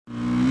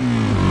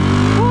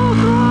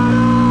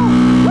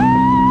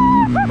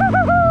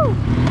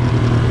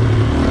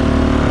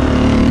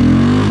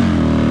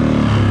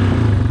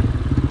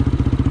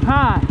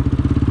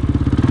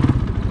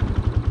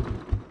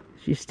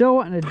still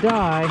wanting to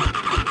die.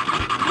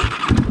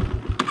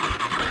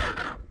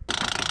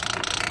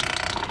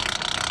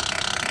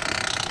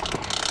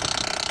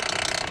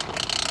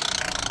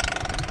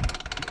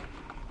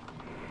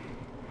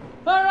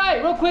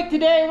 Alright, real quick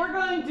today, we're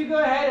going to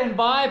go ahead and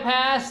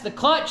bypass the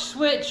clutch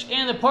switch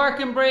and the park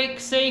and brake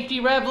safety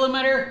rev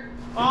limiter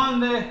on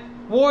the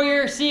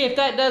Warrior, see if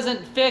that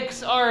doesn't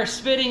fix our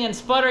spitting and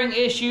sputtering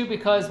issue,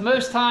 because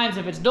most times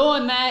if it's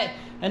doing that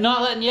and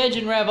not letting the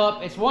engine rev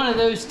up, it's one of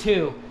those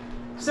two.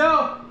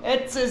 So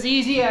it's as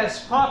easy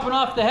as popping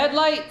off the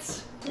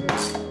headlights. And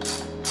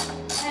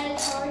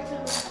it's hard to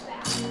look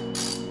back.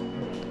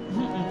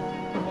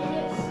 And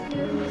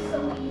it's so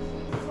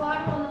easy.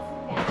 Throttle on the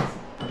full gas.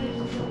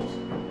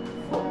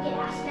 Full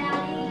gas now.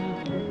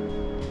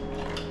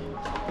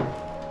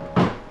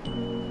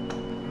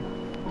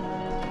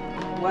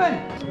 One.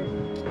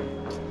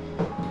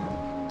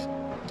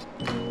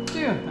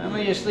 I'm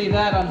gonna just leave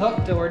that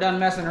unhooked till we're done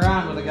messing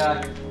around with the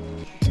guy.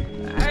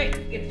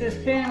 Alright, get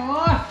this panel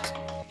off.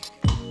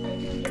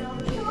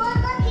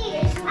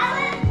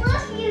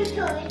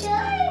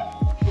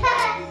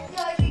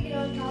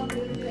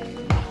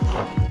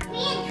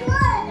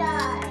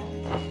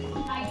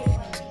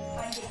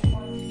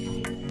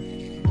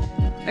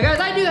 Now guys,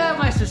 I do have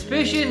my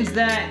suspicions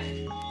that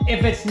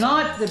if it's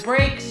not the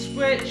brake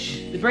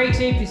switch, the brake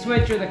safety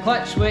switch, or the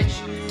clutch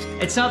switch,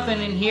 it's something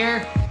in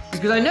here.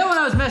 Because I know when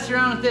I was messing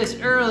around with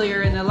this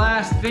earlier in the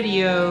last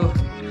video,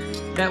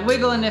 that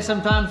wiggling this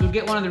sometimes would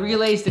get one of the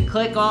relays to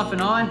click off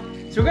and on.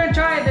 So we're gonna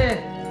try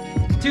the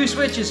two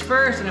switches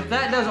first, and if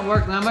that doesn't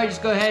work, then I might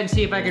just go ahead and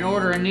see if I can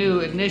order a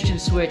new ignition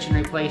switch and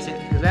replace it,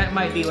 because that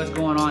might be what's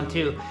going on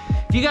too.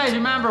 If you guys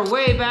remember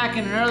way back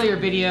in an earlier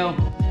video,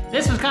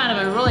 this was kind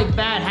of a really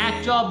bad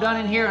hack job done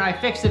in here, and I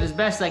fixed it as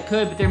best I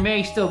could, but there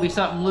may still be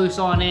something loose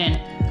on in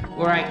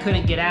where I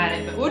couldn't get at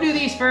it. But we'll do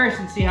these first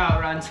and see how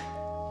it runs.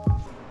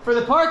 For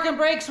the park and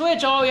brake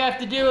switch, all we have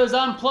to do is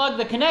unplug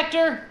the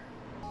connector.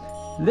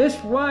 This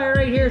wire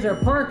right here is our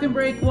park and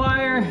brake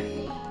wire.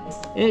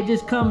 It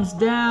just comes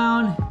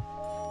down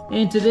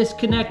into this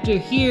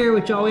connector here,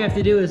 which all we have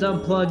to do is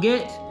unplug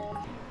it.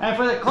 And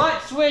for the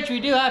clutch switch,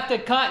 we do have to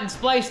cut and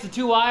splice the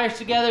two wires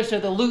together so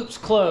the loop's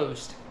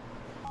closed.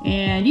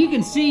 And you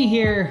can see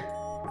here,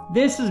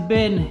 this has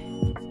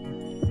been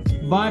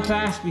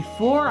bypassed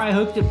before. I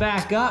hooked it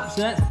back up,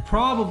 so that's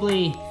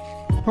probably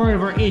part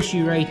of our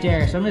issue right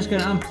there. So I'm just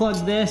gonna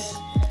unplug this.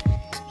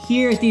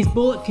 Here, these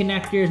bullet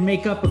connectors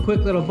make up a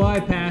quick little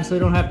bypass, so I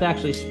don't have to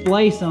actually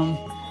splice them.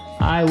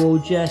 I will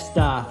just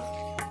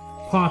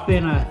pop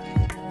in a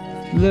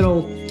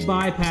little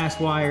bypass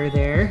wire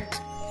there.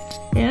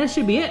 And that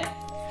should be it.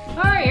 All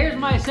right, here's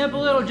my simple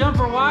little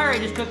jumper wire. I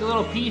just took a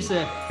little piece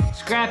of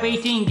scrap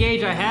 18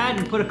 gauge I had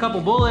and put a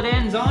couple bullet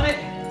ends on it.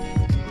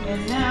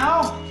 And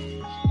now,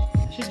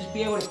 I should just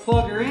be able to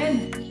plug her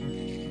in.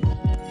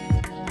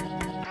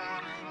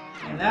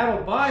 And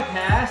that'll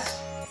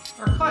bypass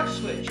our clutch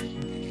switch.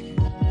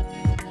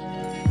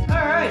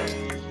 All right.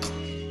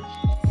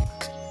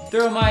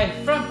 Throw my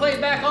front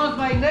plate back onto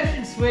my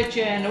ignition switch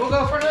and we'll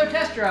go for another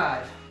test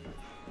drive.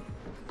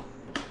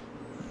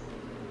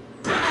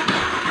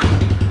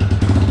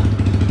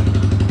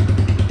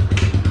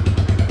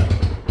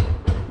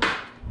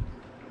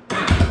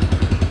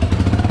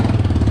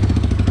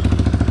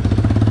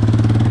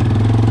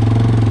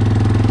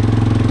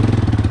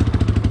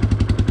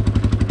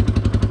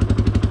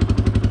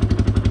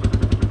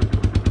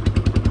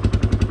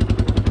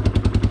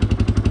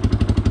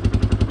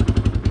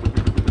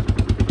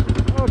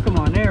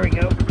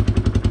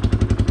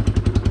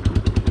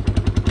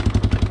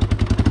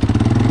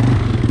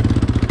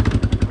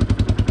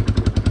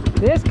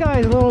 This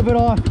guy's a little bit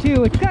off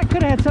too, which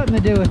could have had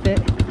something to do with it.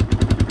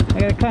 I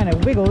gotta kind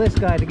of wiggle this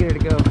guy to get her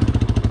to go.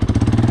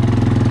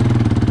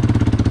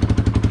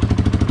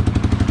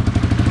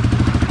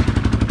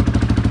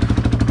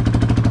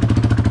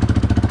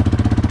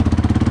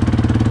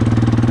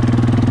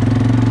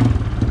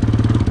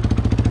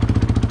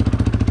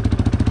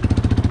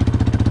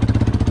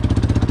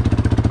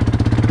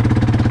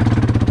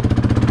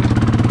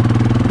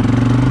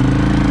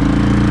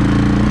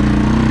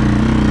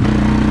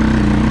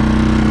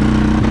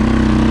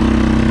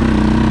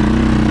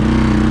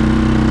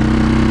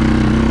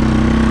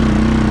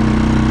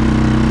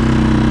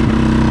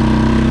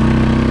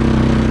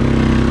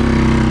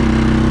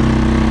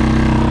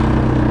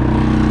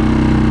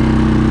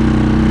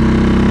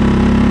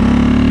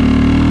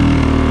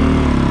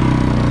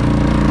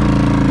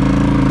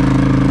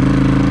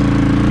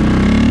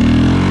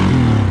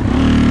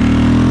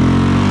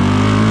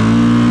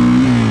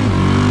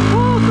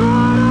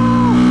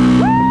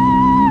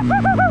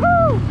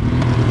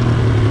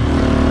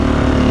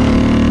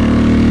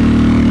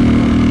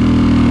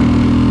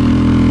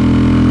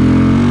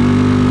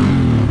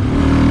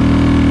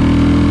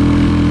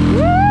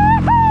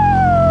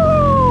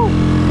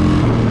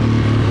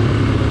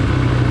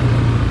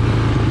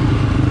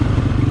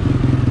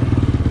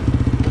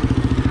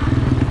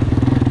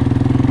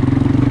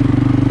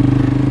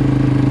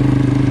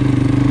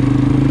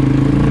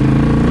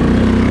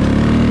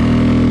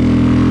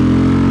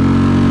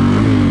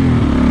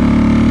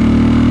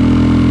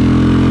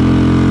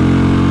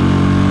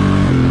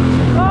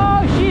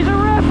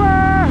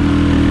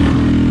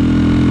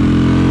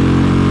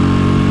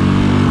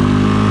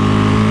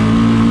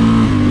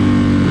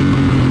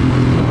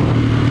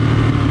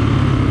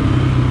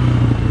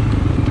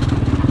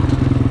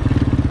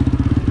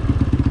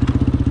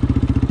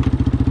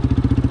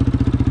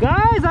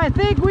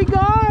 think we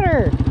got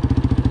her.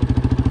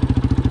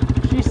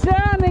 She's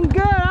sounding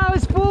good. I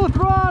was full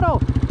throttle.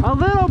 A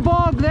little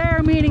bog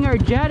there, meaning our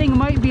jetting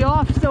might be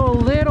off still a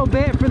little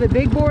bit for the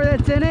big bore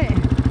that's in it.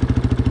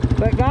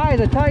 But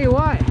guys, I tell you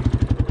what,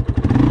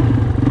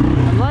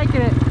 I'm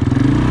liking it.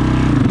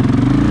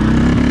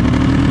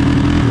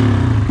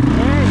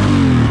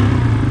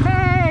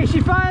 Hey,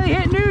 she finally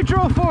hit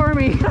neutral for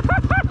me.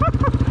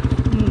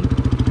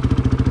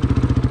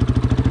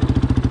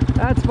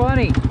 That's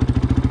funny.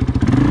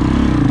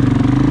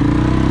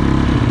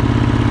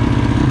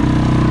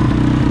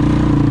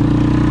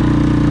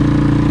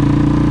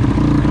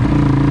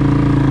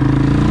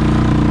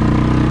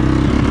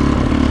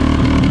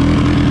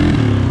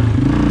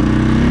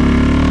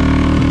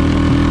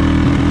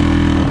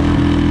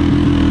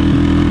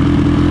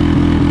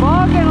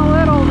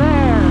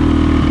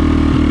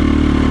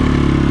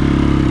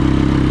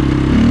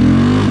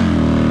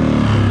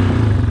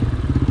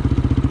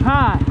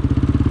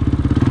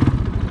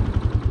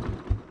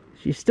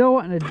 She's still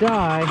wanting to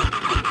die.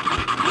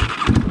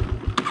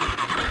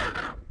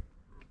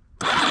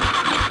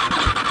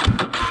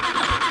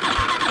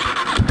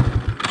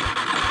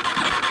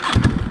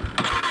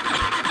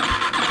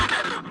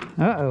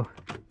 Uh-oh.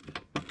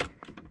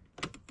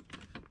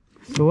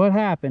 So what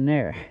happened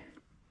there?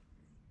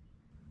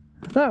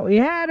 I thought we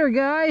had her,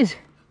 guys.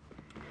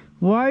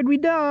 Why'd we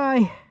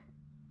die?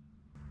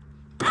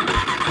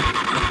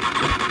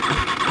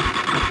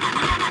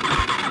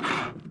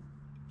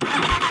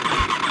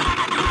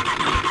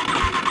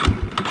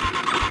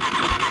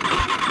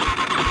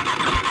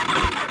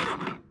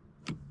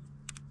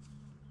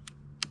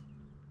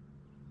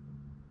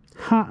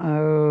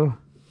 Uh-oh.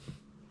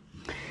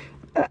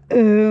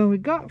 Uh-oh, we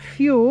got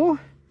fuel.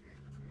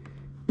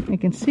 I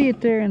can see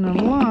it there in the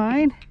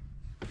line.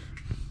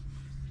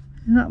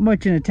 Not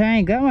much in the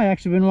tank. That might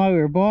actually have been why we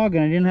were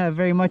bogging. I didn't have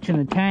very much in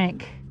the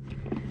tank.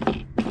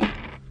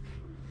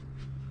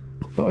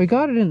 But we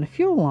got it in the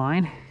fuel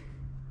line.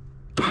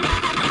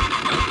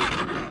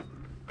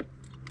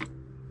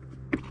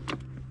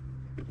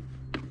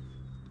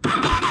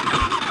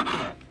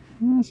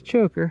 Let's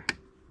choke her.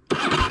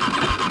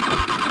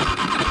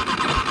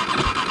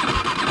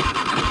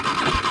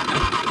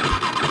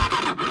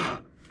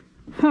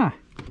 Huh.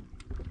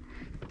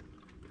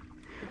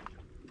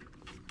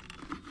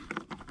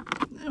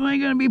 Am I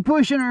gonna be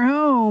pushing her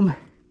home?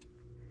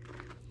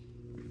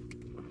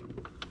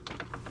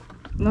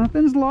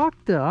 Nothing's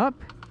locked up.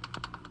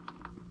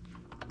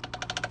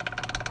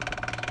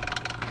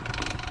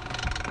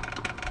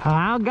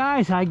 Well,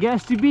 guys, I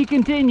guess to be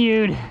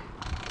continued.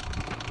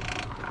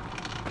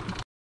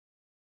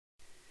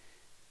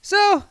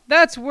 So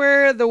that's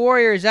where the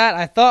Warrior is at.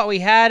 I thought we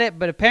had it,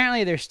 but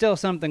apparently there's still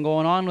something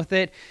going on with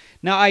it.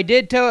 Now, I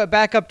did tow it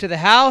back up to the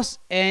house,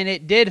 and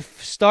it did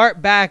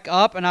start back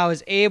up, and I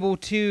was able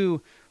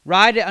to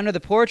ride it under the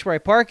porch where I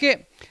park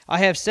it. I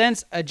have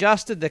since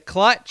adjusted the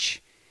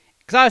clutch,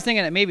 because I was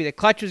thinking that maybe the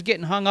clutch was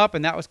getting hung up,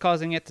 and that was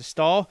causing it to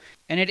stall.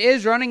 And it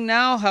is running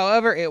now.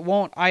 However, it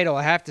won't idle.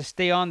 I have to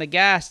stay on the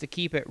gas to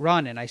keep it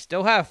running. I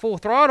still have full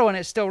throttle, and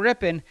it's still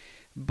ripping,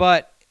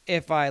 but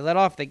if I let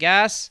off the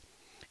gas,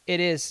 it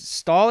is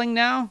stalling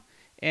now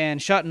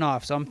and shutting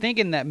off. So I'm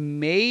thinking that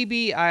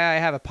maybe I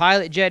have a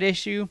pilot jet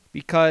issue,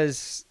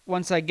 because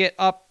once I get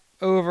up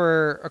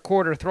over a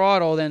quarter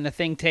throttle, then the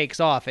thing takes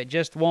off. It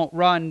just won't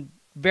run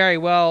very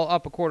well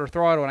up a quarter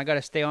throttle, and I got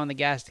to stay on the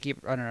gas to keep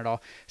it running at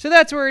all. So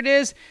that's where it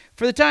is.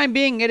 For the time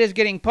being, it is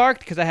getting parked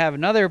because I have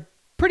another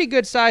pretty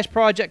good sized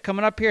project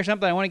coming up here,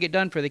 something I want to get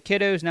done for the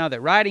kiddos now that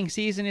riding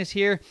season is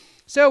here.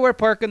 So we're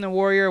parking the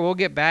Warrior. We'll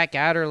get back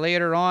at her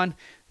later on.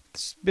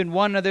 It's been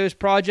one of those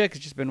projects.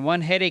 It's just been one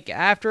headache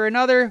after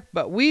another,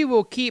 but we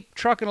will keep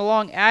trucking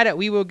along at it.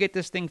 We will get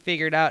this thing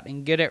figured out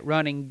and get it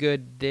running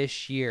good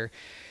this year,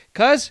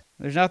 because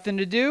there's nothing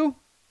to do.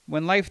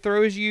 When life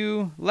throws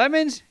you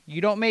lemons,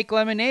 you don't make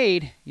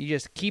lemonade. You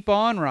just keep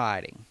on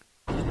riding.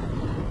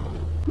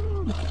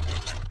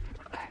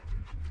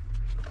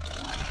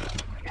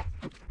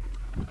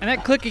 And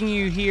that clicking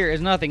you hear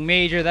is nothing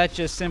major. That's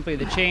just simply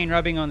the chain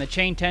rubbing on the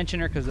chain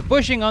tensioner, because the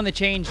bushing on the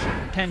chain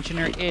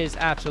tensioner is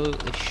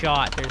absolutely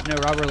shot. There's no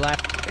rubber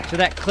left. So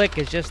that click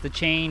is just the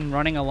chain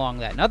running along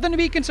that. Nothing to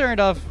be concerned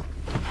of,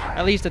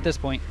 at least at this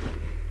point.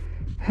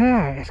 All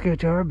right, let's go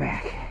to our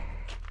back.